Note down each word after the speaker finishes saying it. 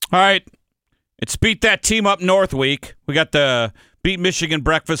All right. It's Beat That Team Up North week. We got the Beat Michigan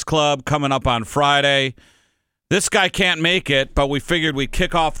Breakfast Club coming up on Friday. This guy can't make it, but we figured we'd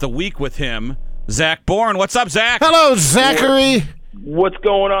kick off the week with him. Zach Bourne. What's up, Zach? Hello, Zachary. What's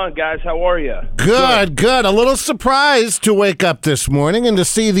going on, guys? How are you? Good. A little surprised to wake up this morning and to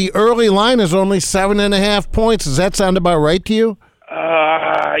see the early line is only 7.5 points. Does that sound about right to you?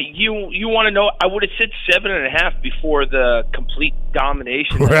 You want to know? I would have said 7.5 before the complete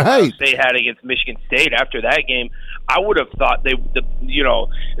domination that Ohio State had against Michigan State. After that game, I would have thought Vegas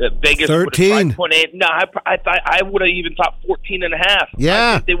 13. would have tried 0.8. No, I would have even thought 14.5. Yeah,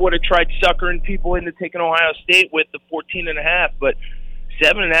 I think they would have tried suckering people into taking Ohio State with the 14.5, but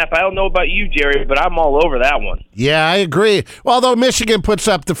 7.5. I don't know about you, Jerry, but I'm all over that one. Yeah, I agree. Although Michigan puts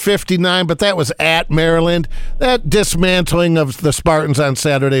up the 59, but that was at Maryland. That dismantling of the Spartans on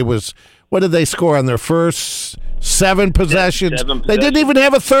Saturday was, what did they score on their first 7 possessions? They didn't even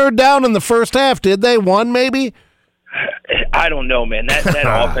have a third down in the first half, did they? 1 maybe? I don't know, man. That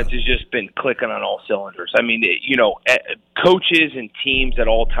offense has just been clicking on all cylinders. I mean, coaches and teams at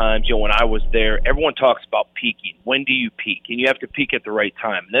all times, when I was there, everyone talks about peaking. When do you peak? And you have to peak at the right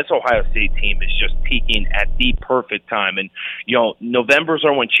time. And this Ohio State team is just peaking at the perfect time. And, Novembers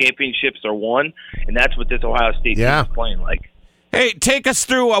are when championships are won, and that's what this Ohio State team is playing like. Hey, take us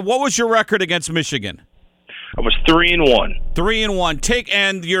through, what was your record against Michigan? I was 3-1. 3-1.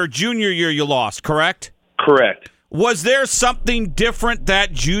 And your junior year you lost, correct? Correct. Was there something different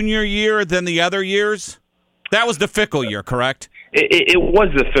that junior year than the other years? That was the Fickle year, correct? It was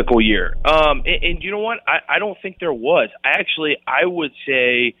the Fickle year. And you know what? I don't think there was. I would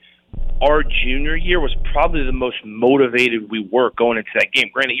say our junior year was probably the most motivated we were going into that game.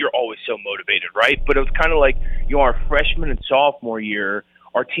 Granted, you're always so motivated, right? But it was kind of like, our freshman and sophomore year,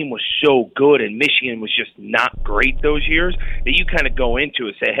 our team was so good and Michigan was just not great those years that you kind of go into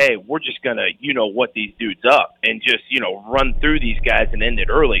it and say, hey, we're just going to, what these dudes up and just, run through these guys and end it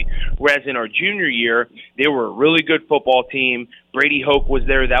early. Whereas in our junior year, they were a really good football team. Brady Hoke was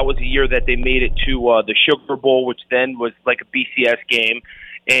there. That was the year that they made it to the Sugar Bowl, which then was like a BCS game.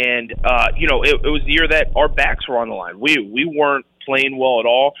 And, it was the year that our backs were on the line. We weren't playing well at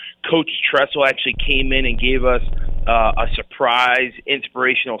all. Coach Tressel actually came in and gave us a surprise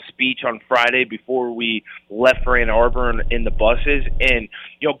inspirational speech on Friday before we left for Ann Arbor in the buses. And,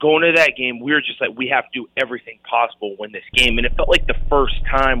 going to that game, we were just like, we have to do everything possible to win this game. And it felt like the first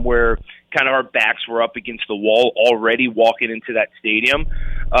time where kind of our backs were up against the wall already walking into that stadium.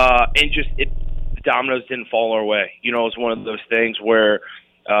 And just the dominoes didn't fall our way. It was one of those things where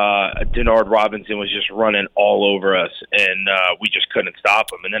Denard Robinson was just running all over us, and we just couldn't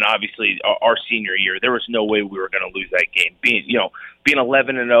stop him. And then obviously our senior year, there was no way we were going to lose that game. Being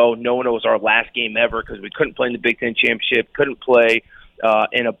 11-0, knowing it was our last game ever because we couldn't play in the Big Ten Championship, couldn't play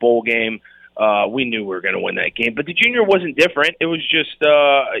in a bowl game. We knew we were going to win that game. But the junior wasn't different. It was just,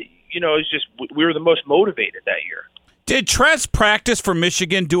 we were the most motivated that year. Did Tress practice for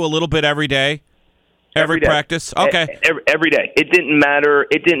Michigan do a little bit every day? Every practice? Okay. Every day. It didn't matter.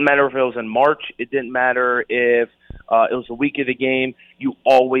 It didn't matter if it was in March. It didn't matter if it was the week of the game. You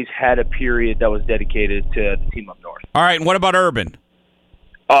always had a period that was dedicated to the team up north. All right. And what about Urban?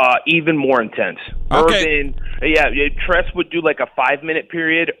 Even more intense. Okay. Urban, Tress would do like a 5-minute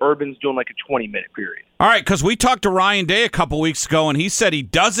period. Urban's doing like a 20-minute period. All right, because we talked to Ryan Day a couple weeks ago, and he said he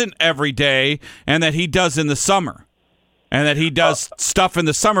doesn't every day and that he does in the summer. And that he does stuff in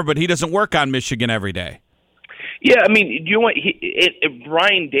the summer, but he doesn't work on Michigan every day. Yeah, I mean, you know what?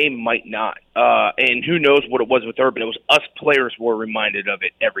 Ryan Day might not. And who knows what it was with Urban. It was us players were reminded of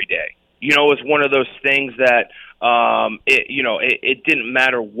it every day. It was one of those things that, it didn't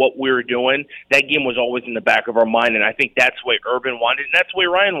matter what we were doing. That game was always in the back of our mind, and I think that's the way Urban wanted it, and that's the way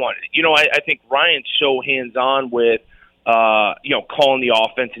Ryan wanted it. I think Ryan's so hands-on with, calling the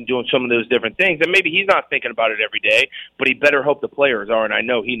offense and doing some of those different things. And maybe he's not thinking about it every day, but he better hope the players are. And I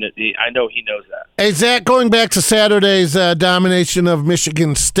know he knows that. Hey, Zach, going back to Saturday's domination of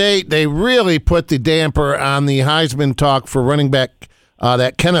Michigan State, they really put the damper on the Heisman talk for running back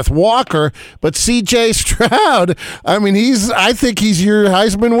that Kenneth Walker. But C.J. Stroud, I think he's your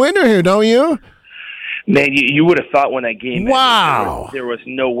Heisman winner here, don't you? Man, you would have thought when that game ended, there was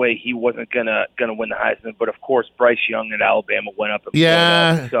no way he wasn't gonna win the Heisman. But of course, Bryce Young at Alabama went up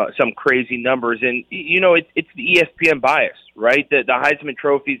and put up some crazy numbers. And it's the ESPN bias, right? The Heisman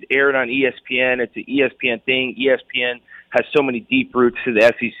trophies aired on ESPN. It's an ESPN thing. ESPN has so many deep roots to the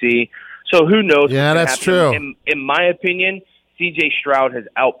SEC. So who knows? Yeah, that's true. In my opinion, C.J. Stroud has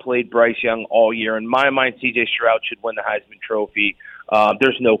outplayed Bryce Young all year. In my mind, C.J. Stroud should win the Heisman Trophy.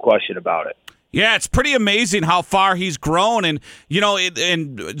 There's no question about it. Yeah, it's pretty amazing how far he's grown. And,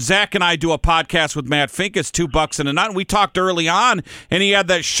 and Zach and I do a podcast with Matt Finkus, $2 in a Nut. And we talked early on, and he had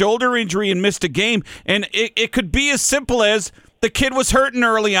that shoulder injury and missed a game. And it could be as simple as the kid was hurting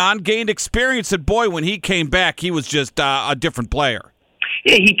early on, gained experience, and boy, when he came back, he was just a different player.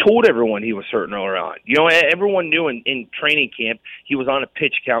 Yeah, he told everyone he was hurting early on. Everyone knew in training camp he was on a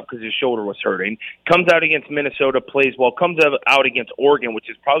pitch count because his shoulder was hurting. Comes out against Minnesota, plays well. Comes out against Oregon, which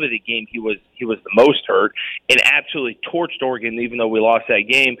is probably the game he was the most hurt, and absolutely torched Oregon, even though we lost that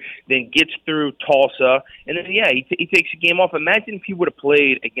game. Then gets through Tulsa, and then he takes a game off. Imagine if he would have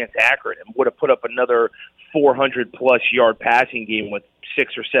played against Akron and would have put up another 400-plus yard passing game with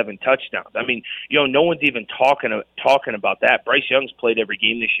 6 or 7 touchdowns. I mean, no one's even talking about that. Bryce Young's played every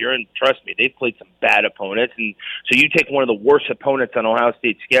game this year, and trust me, they've played some bad opponents. And so you take one of the worst opponents on Ohio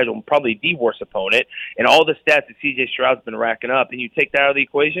State's schedule, probably the worst opponent, and all the stats that C.J. Stroud's been racking up, and you take that out of the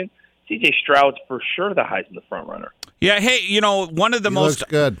equation, C.J. Stroud's for sure the Heisman front runner. Yeah, hey, one of the most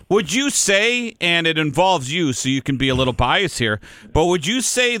good. Would you say, and it involves you, so you can be a little biased here, but would you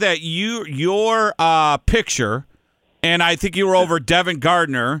say that your picture, and I think you were over Devin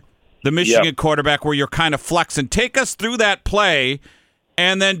Gardner, the Michigan quarterback, where you're kind of flexing. Take us through that play,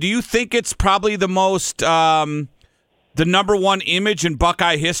 and then do you think it's probably the most, the number one image in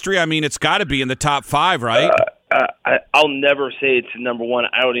Buckeye history? I mean, it's got to be in the top 5, right? I'll never say it's number one.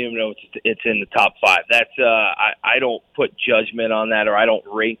 I don't even know if it's in the top 5. That's I don't put judgment on that, or I don't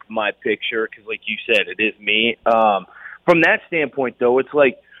rank my picture because, like you said, it is me. From that standpoint, though, it's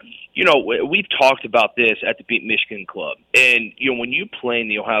like, we've talked about this at the Beat Michigan Club. And, when you play in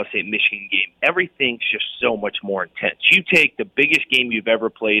the Ohio State-Michigan game, everything's just so much more intense. You take the biggest game you've ever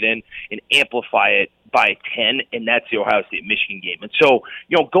played in and amplify it by 10, and that's the Ohio State-Michigan game. And so,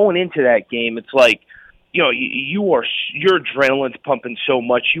 going into that game, it's like, your adrenaline's pumping so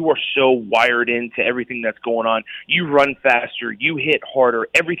much. You are so wired into everything that's going on. You run faster. You hit harder.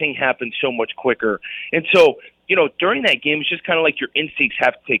 Everything happens so much quicker. And so, during that game, it's just kind of like your instincts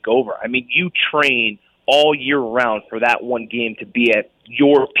have to take over. I mean, you train all year round for that one game to be at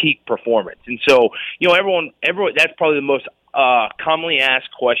your peak performance. And so, everyone, that's probably the most commonly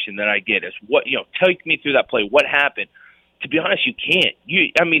asked question that I get is, take me through that play. What happened? To be honest, you can't.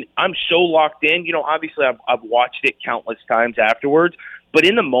 I'm so locked in. Obviously, I've watched it countless times afterwards. But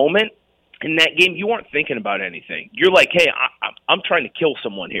in the moment, in that game, you weren't thinking about anything. You're like, hey, I'm trying to kill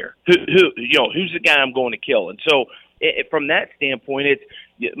someone here. Who's the guy I'm going to kill? And so, from that standpoint, it's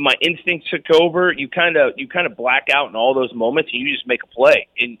my instincts took over. You kind of black out in all those moments, and you just make a play,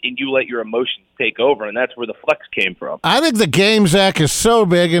 and you let your emotions take over, and that's where the flex came from. I think the game, Zach, is so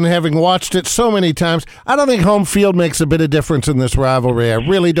big, and having watched it so many times, I don't think home field makes a bit of difference in this rivalry. I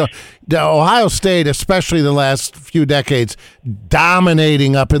really don't. Ohio State, especially the last few decades,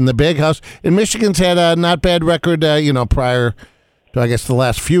 dominating up in the Big House, and Michigan's had a not bad record, prior to, I guess, the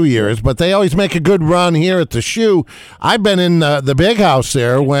last few years, but they always make a good run here at the Shoe. I've been in the Big House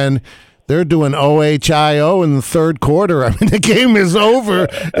there when they're doing OHIO in the third quarter. I mean, the game is over.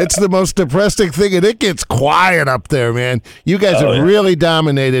 It's the most depressing thing, and it gets quiet up there, man. You guys have really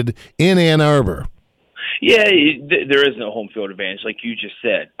dominated in Ann Arbor. Yeah, there is no home field advantage, like you just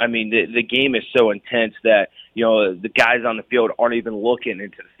said. I mean, the game is so intense that the guys on the field aren't even looking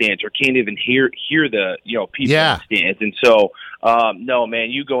into the stands or can't even hear the people in the stands. And so, no,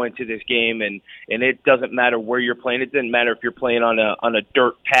 man, you go into this game and it doesn't matter where you're playing. It doesn't matter if you're playing on a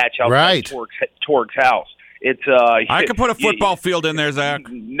dirt patch outside Torg's house. It's I could put a football field in there, Zach.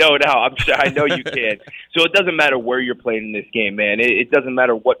 No doubt. I'm sure. I know you can. So it doesn't matter where you're playing in this game, man. It doesn't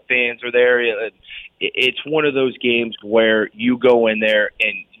matter what fans are there. It's one of those games where you go in there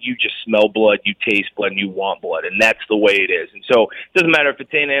and you just smell blood, you taste blood, and you want blood, and that's the way it is. And so it doesn't matter if it's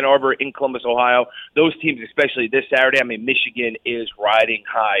in Ann Arbor, in Columbus, Ohio. Those teams, especially this Saturday, I mean, Michigan is riding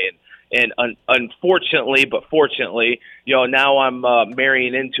high, and unfortunately, but fortunately, now I'm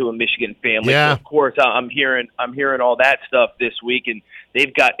marrying into a Michigan family. Yeah. So of course, I'm hearing all that stuff this week, and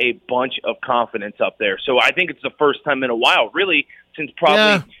they've got a bunch of confidence up there. So I think it's the first time in a while, really, since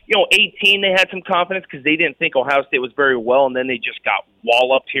probably 18 they had some confidence because they didn't think Ohio State was very well, and then they just got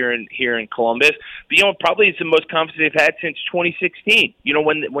walloped here in Columbus. But probably it's the most confidence they've had since 2016.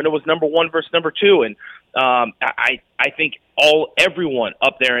 When it was number 1 versus number 2, and I think everyone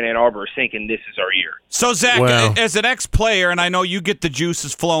up there in Ann Arbor is thinking this is our year. So Zach, as an ex-player, and I know you get the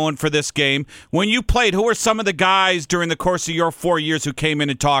juices flowing for this game, when you played, who are some of the guys during the course of your 4 years who came in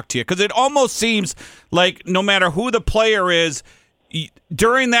and talked to you? Because it almost seems like no matter who the player is,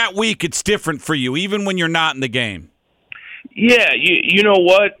 during that week it's different for you, even when you're not in the game. Yeah, you know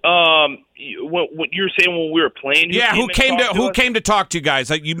what? What you're saying when we were playing? Who came to talk to you guys?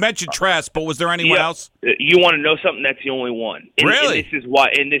 Like, you mentioned Tress, but was there anyone else? You want to know something? That's the only one. Really?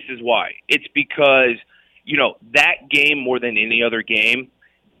 And this is why. It's because that game more than any other game,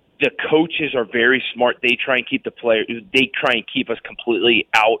 the coaches are very smart. They try and keep the players. They try and keep us completely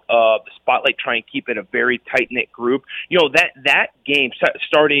out of the spotlight. Try and keep it a very tight knit group. That game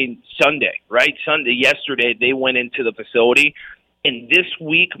starting Sunday, right? Yesterday they went into the facility, and this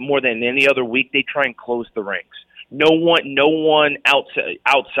week more than any other week they try and close the ranks. No one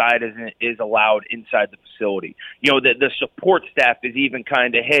outside is allowed inside the facility. The support staff is even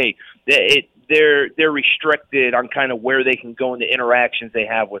kind of they're restricted on kind of where they can go and the interactions they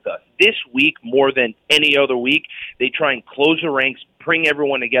have with us. This week, more than any other week, they try and close the ranks, bring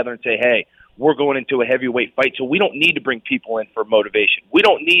everyone together and say, hey, we're going into a heavyweight fight, so we don't need to bring people in for motivation. We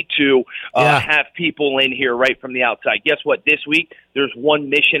don't need to have people in here right from the outside. Guess what? This week, there's one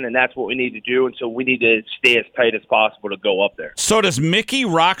mission, and that's what we need to do, and so we need to stay as tight as possible to go up there. So does Mickey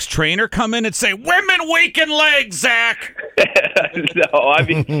Rock's trainer come in and say, women weaken legs, Zach?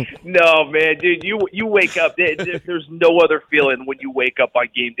 No, man, dude, you wake up, there's no other feeling when you wake up on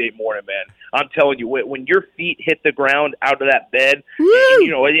game day morning, man. I'm telling you, when your feet hit the ground out of that bed,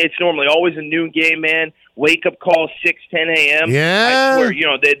 and, it's normally always a noon game, man. Wake up call 6:10 a.m. Yeah. I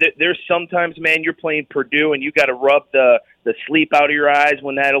swear, there's sometimes, man, you're playing Purdue and you got to rub the sleep out of your eyes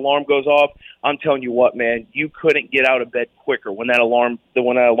when that alarm goes off. I'm telling you what, man, you couldn't get out of bed quicker when that alarm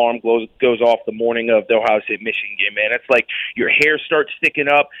goes off the morning of the Ohio State Michigan game, man. It's like your hair starts sticking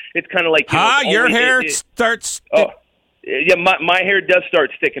up. It's kind of like your hair starts. Yeah, my hair does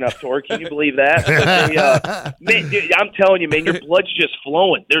start sticking up, Tor. Can you believe that? Man, dude, I'm telling you, man, your blood's just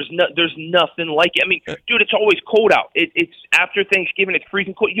flowing. There's nothing like it. I mean, dude, it's always cold out. It's after Thanksgiving. It's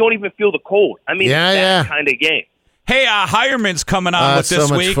freezing cold. You don't even feel the cold. I mean, it's that kind of game. Hey, Hireman's coming on with this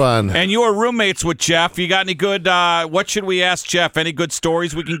so week. much fun. And you are roommates with Jeff. You got any good? What should we ask Jeff? Any good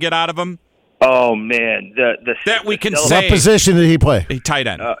stories we can get out of him? Oh man, that we can say. What position did he play? Tight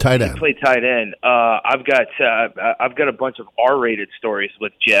end. Tight end. He played tight end. I've got a bunch of R-rated stories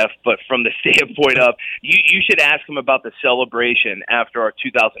with Jeff, but from the standpoint of you should ask him about the celebration after our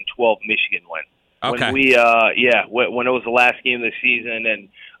 2012 Michigan win. Okay. When when it was the last game of the season, and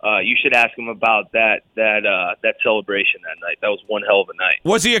you should ask him about that celebration that night. That was one hell of a night.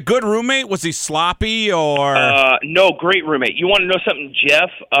 Was he a good roommate? Was he sloppy or? No, great roommate. You want to know something, Jeff?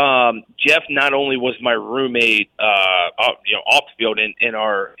 Jeff not only was my roommate, off the field in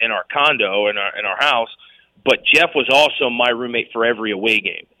our condo in our house, but Jeff was also my roommate for every away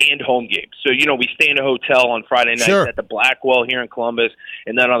game and home game. So, we stay in a hotel on Friday nights at the Blackwell here in Columbus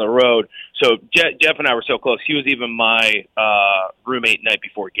and then on the road. So Jeff and I were so close. He was even my roommate night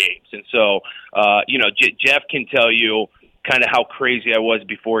before games. And so, Jeff can tell you kind of how crazy I was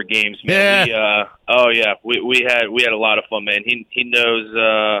before games, man. Yeah. We had a lot of fun, man. He knows.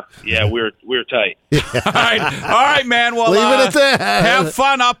 We were tight. All right, man. Well, leave it at that. Have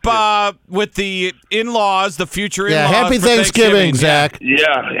fun up with the in-laws, the future in-laws. Yeah, happy Thanksgiving, Zach.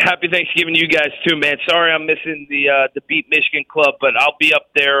 Yeah, happy Thanksgiving to you guys too, man. Sorry I'm missing the Beat Michigan Club, but I'll be up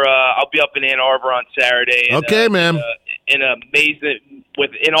there. I'll be up in Ann Arbor on Saturday. And, okay, man. In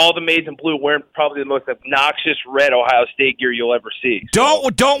all the maize and blue, wearing probably the most obnoxious red Ohio State gear you'll ever see.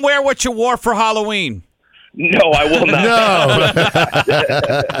 Don't wear what you wore for Halloween. No, I will not.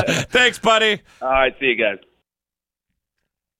 No. Thanks, buddy. All right, see you guys.